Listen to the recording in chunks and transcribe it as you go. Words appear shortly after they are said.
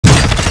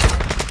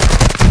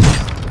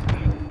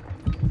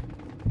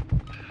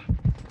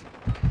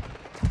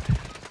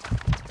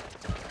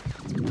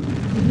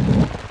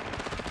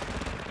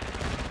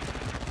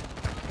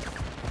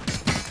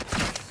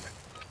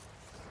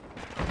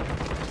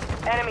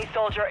Enemy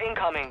soldier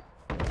incoming.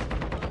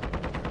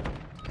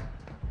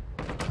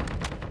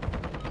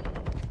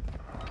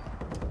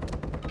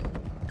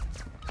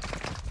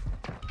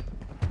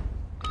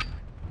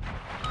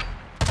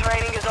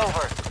 Training is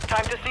over.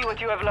 Time to see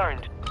what you have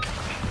learned.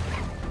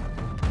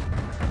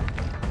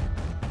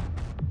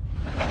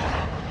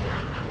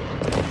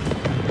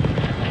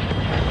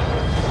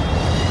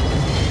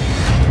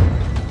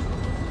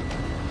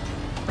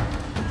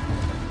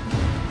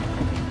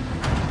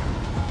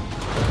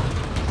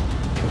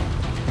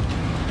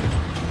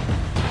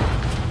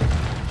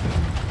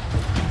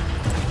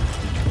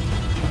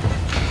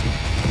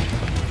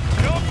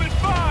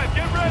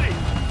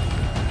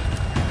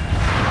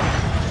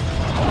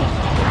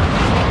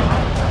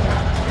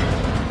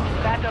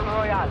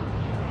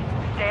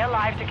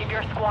 To keep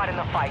your squad in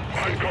the fight.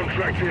 On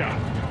contract here.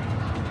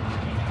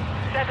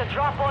 Set a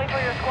drop point for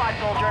your squad,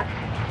 soldier.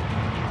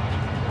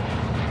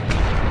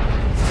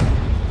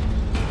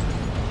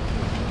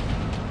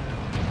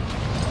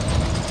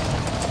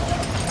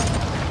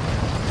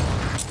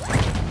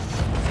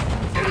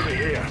 Enemy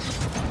here.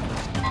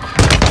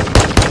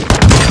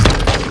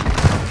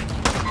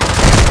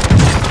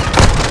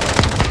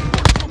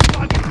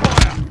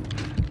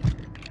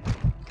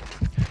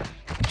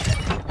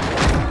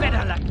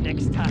 Better luck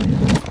next time.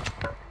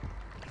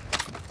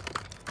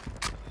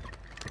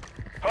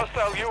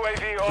 Hostile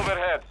UAV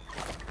overhead.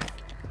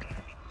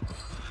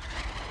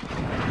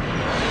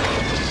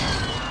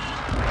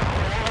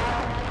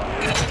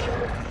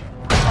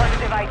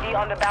 Positive ID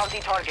on the bounty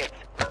targets.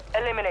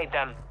 Eliminate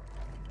them.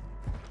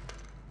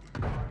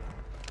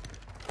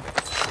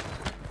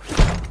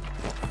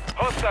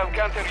 Hostile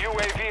counter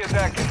UAV is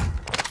active.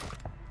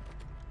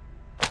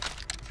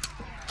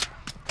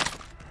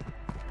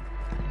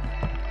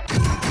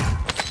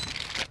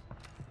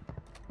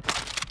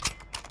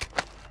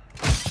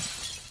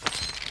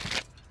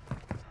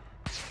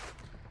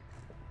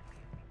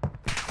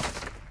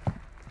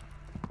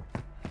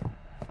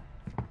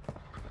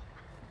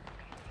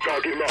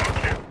 Target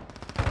marked.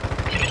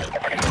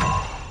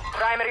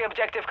 Primary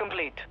objective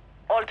complete.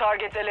 All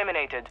targets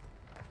eliminated.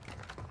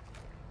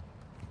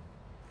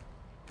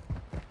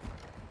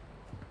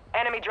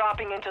 Enemy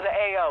dropping into the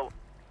AO.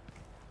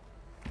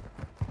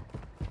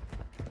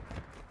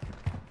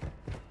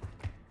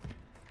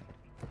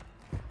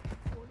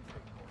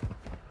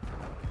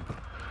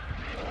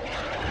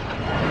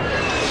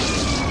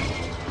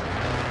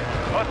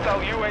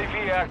 Hostile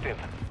UAV active.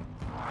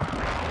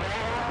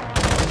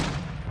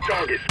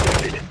 Target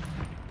spotted.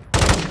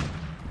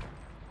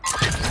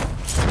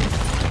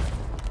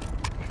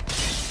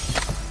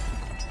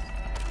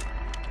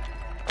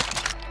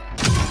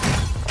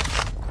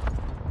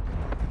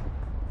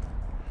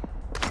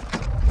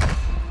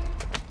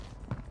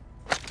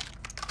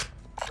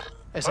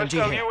 SMG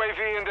Hostile here.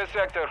 UAV in this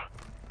sector.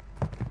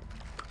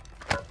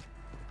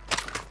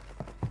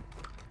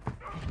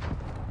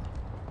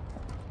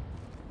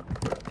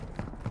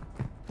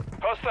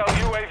 Hostile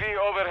UAV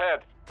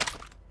overhead.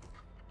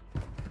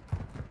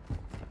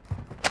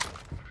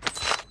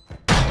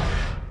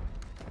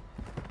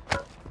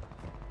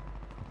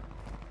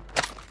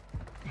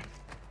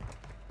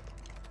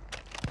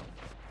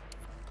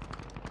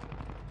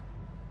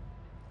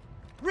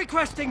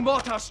 Requesting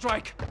mortar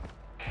strike.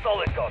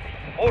 Solid copy.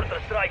 Mortar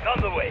strike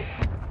on the way.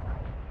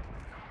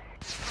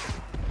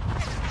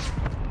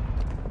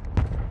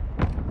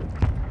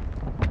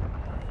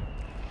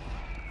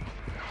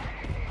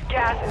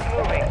 Gas is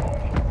moving.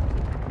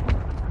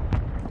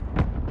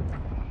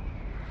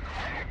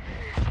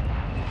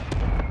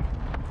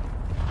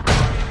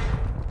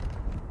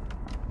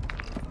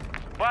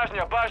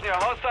 Bajnia,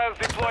 hostiles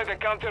deploy the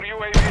counter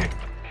UAV.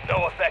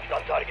 No effect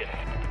on target.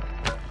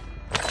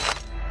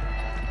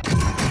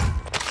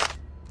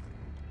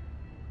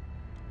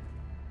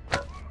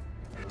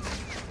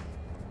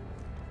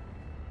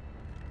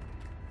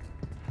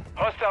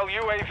 Hostile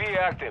UAV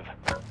active.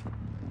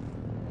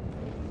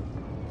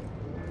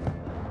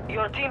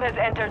 Your team has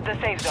entered the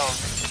safe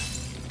zone.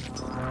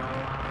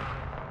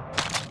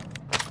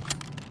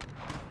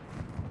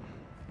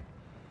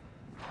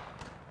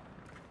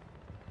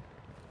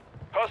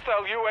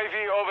 Hostile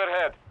UAV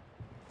overhead.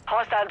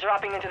 Hostile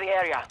dropping into the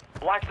area.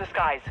 Watch the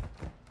skies.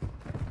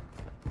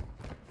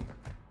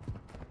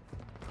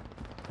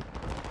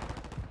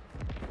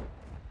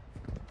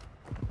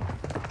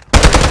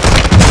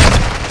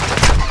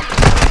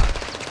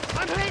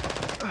 I'm hit.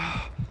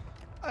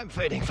 I'm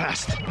fading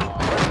fast.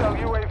 Hostile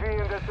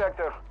UAV in this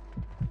sector.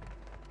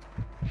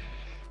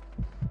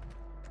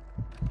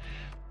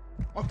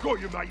 I've got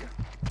you, mate.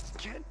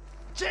 Can't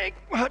take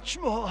much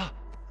more.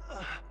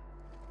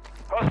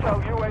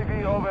 Hostile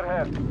UAV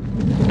overhead.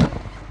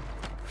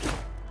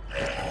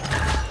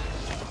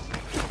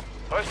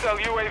 Hostile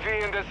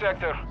UAV in this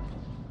sector.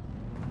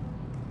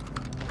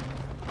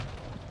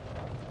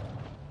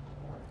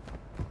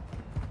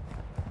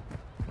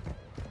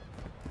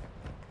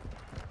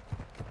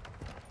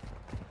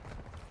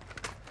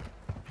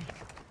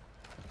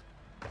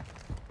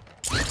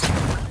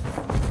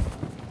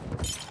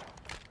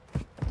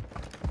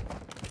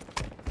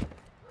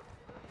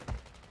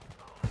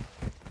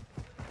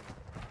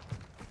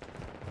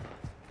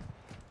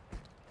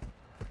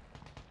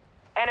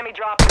 Enemy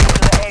dropping into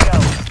the AO.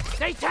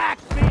 They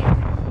tagged me!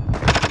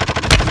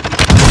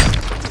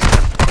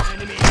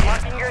 Enemy!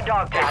 Marking your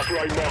dog tag.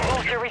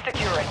 Move to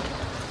resecure it.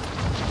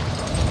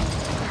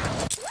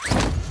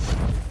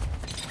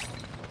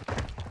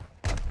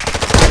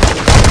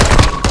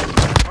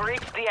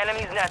 Breach the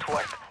enemy's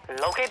network.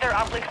 Locate their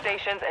uplink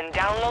stations and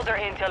download their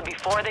intel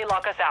before they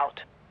lock us out.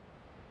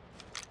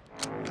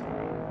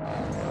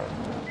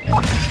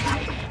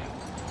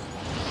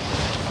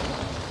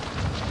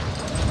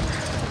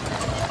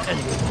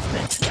 Enemy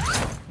movement.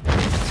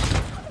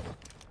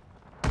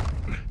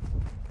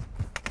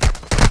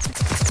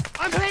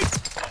 I'm hit!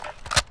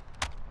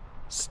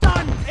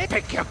 Stun!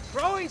 Pick you!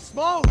 Throwing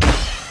smoke!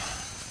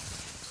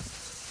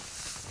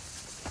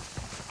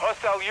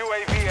 Hostile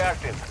UAV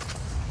active.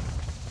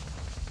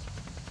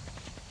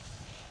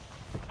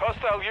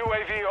 Hostile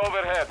UAV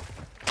overhead.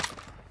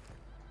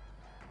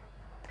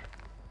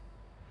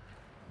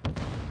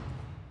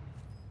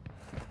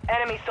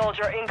 Enemy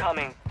soldier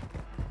incoming.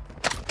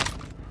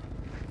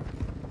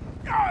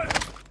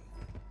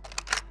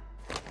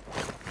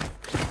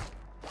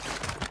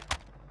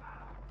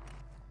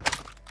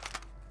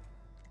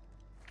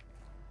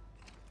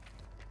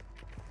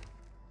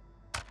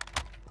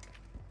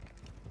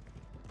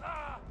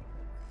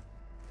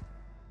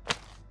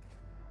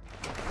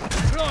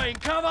 Deploying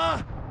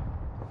cover!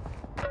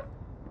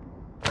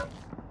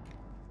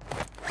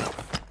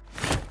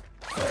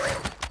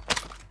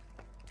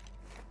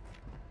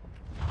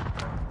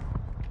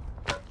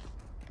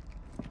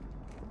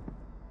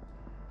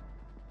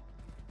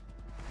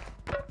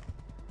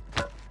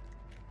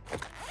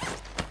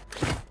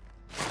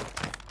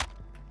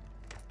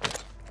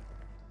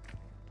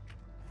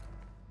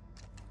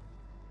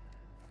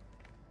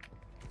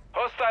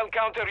 Hostile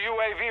counter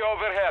UAV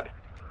overhead.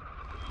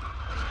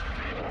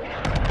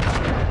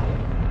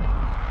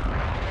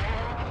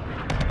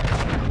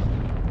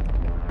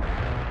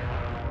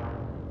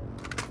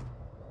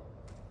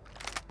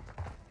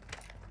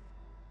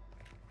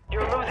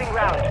 You're losing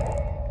ground.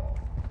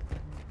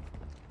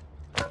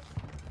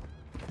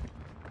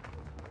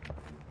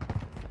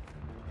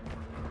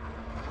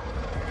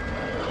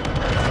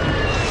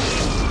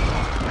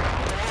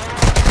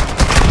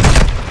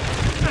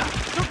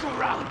 Look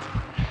around!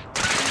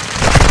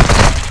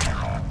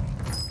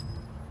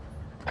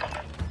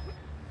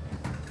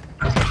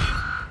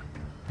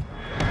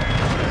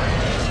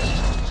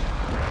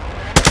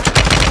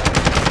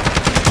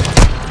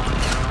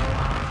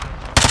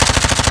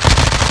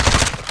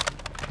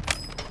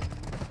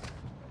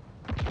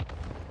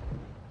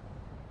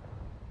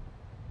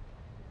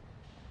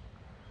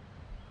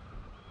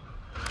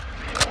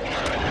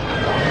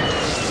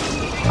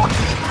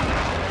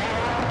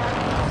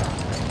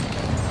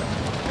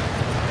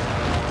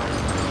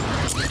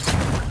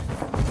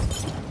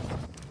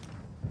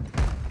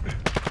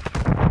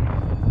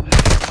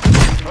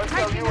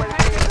 Hostile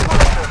UAV in the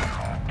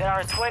sector. There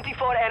are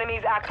 24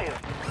 enemies active.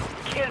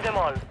 Kill them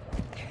all.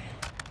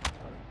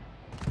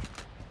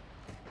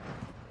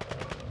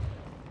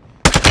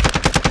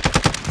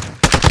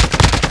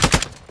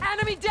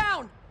 Enemy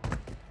down!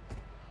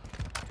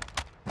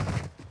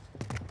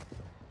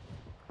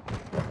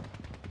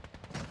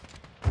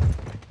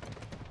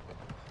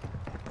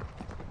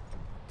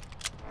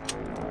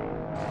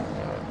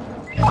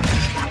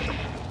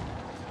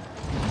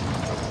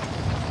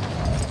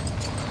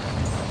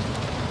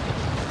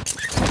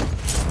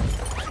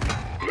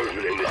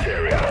 Movement in this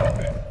area.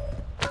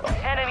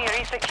 Enemy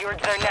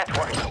resecured their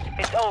network.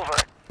 It's over.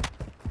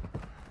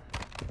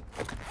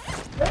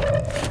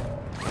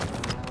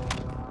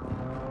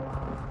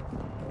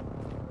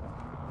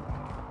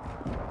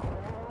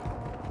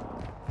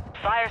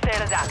 Fire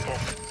sale is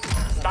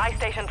active. Buy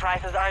station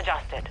prices are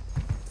adjusted.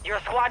 Your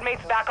squad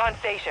mates back on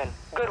station.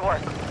 Good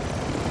work.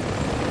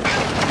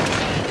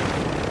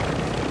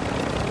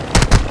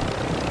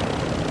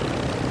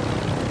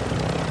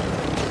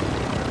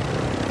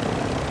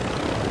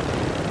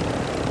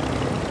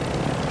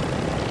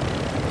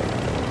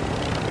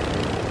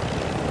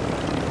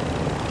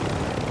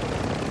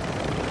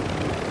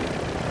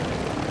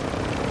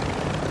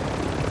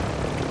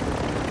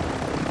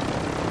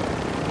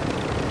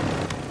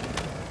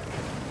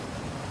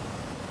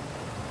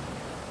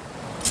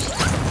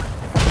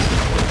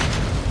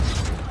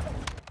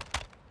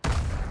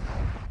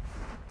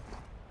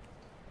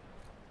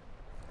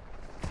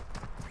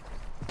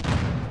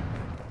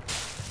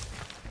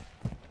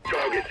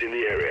 Targets in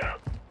the area.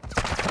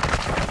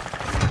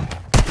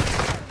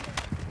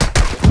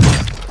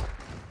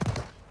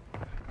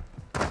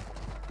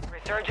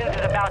 Resurgence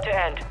is about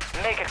to end.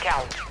 Make it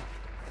count.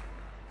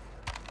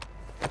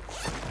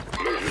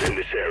 Movement in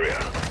this area.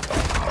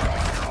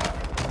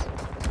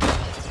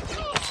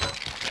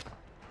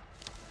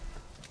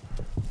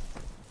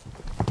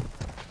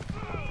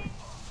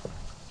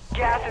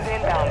 Gas is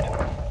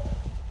inbound.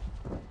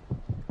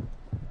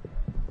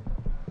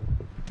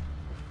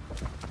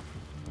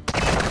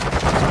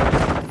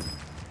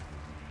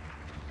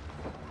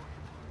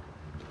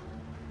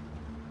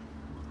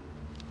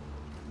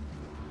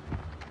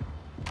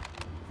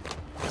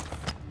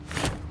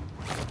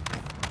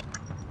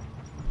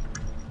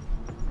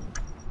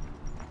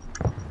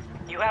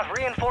 have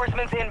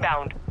reinforcements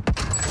inbound.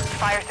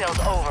 Fire sales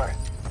over.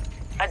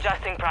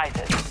 Adjusting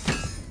prices.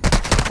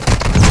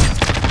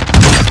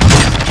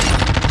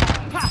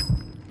 Ha!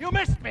 You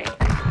missed me!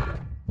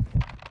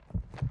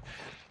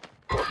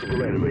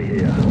 Possible enemy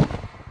here.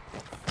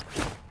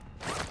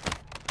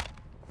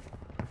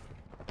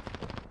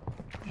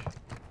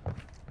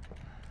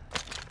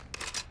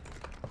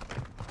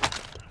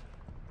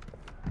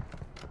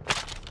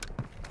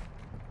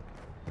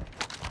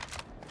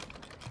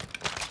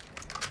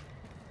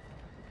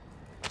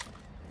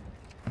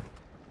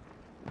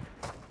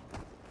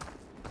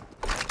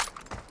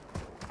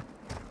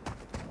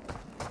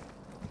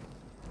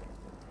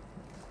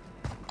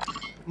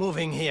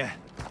 Moving here.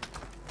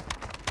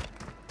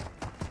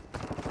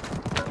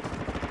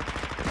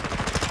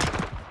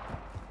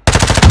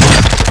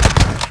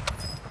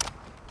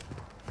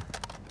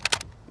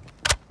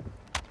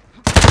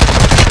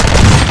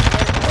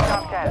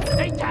 Top 10.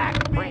 They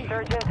tagged me!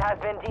 Resurgence has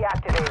been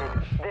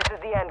deactivated. This is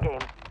the end game.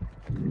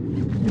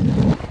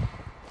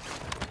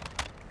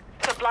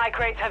 Supply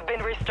crates have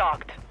been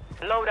restocked.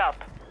 Load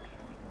up.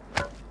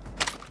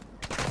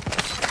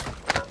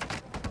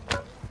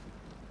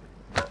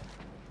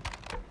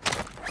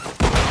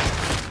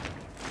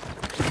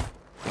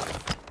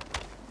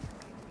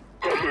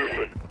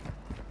 Movement.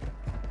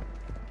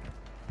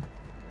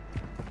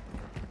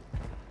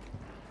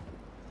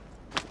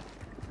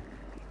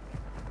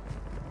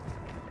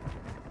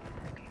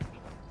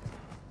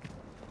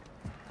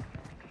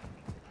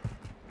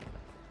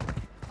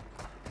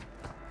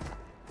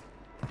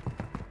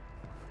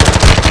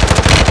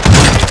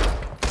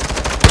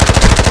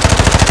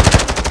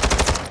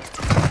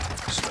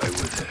 Stay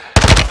with it.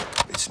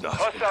 It's not.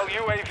 Hostile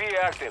UAV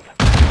active.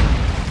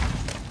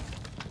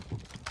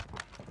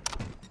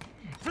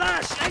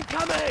 Flash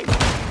incoming!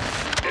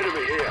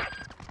 Enemy here.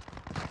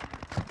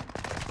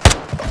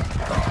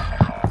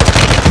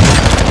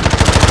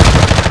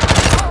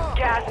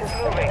 Gas is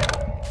moving.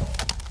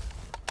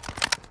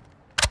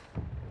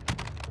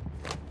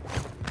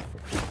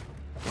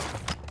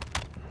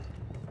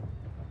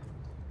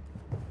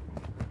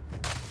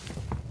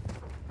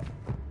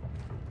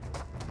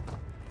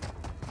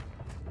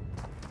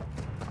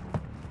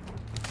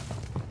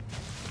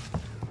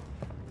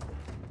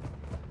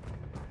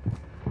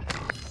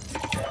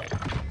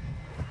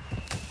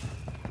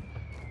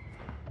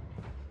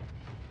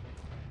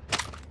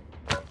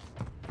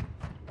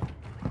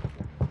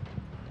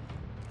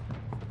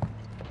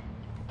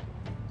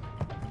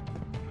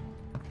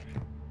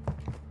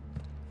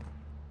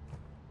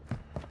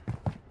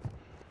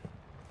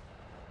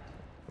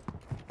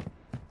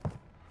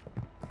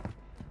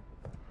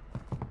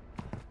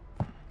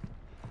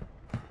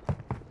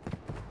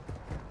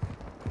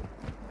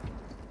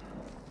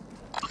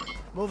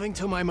 Moving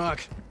to my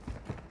mark.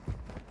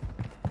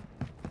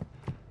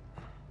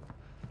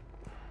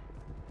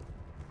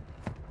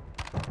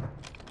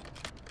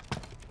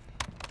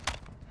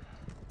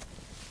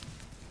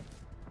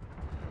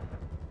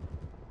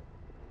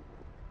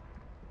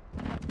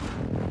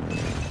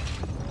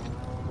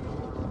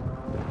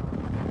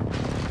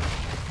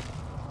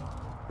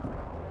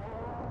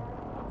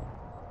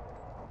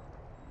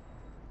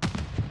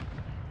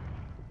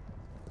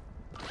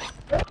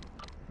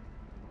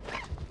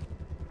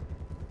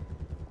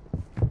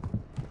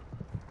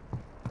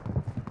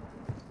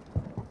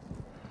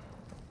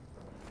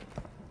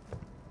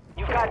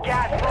 Got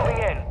gas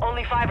moving in.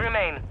 Only 5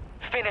 remain.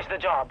 Finish the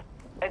job.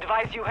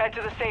 Advise you head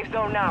to the safe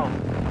zone now.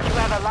 You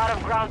have a lot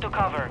of ground to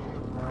cover.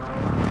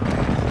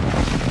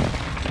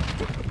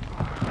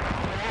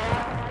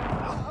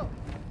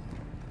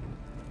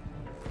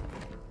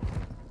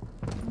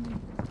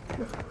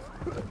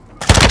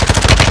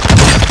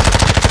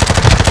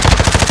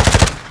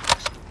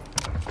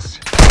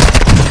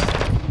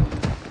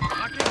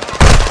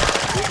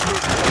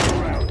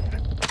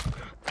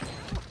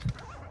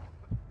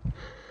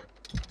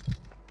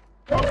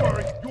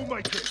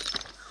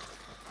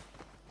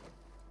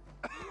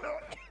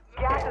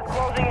 Gas is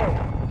closing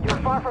in. You're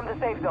far from the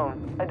safe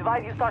zone.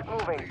 Advise you start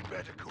moving.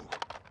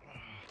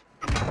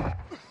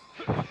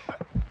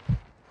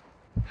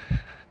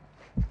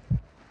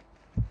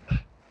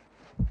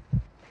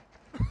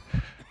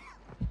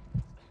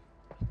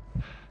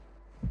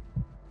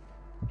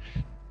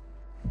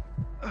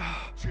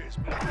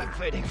 I'm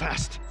fading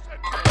fast.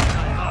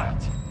 My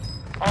heart.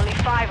 Only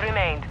 5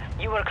 remained.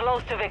 You were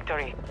close to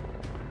victory.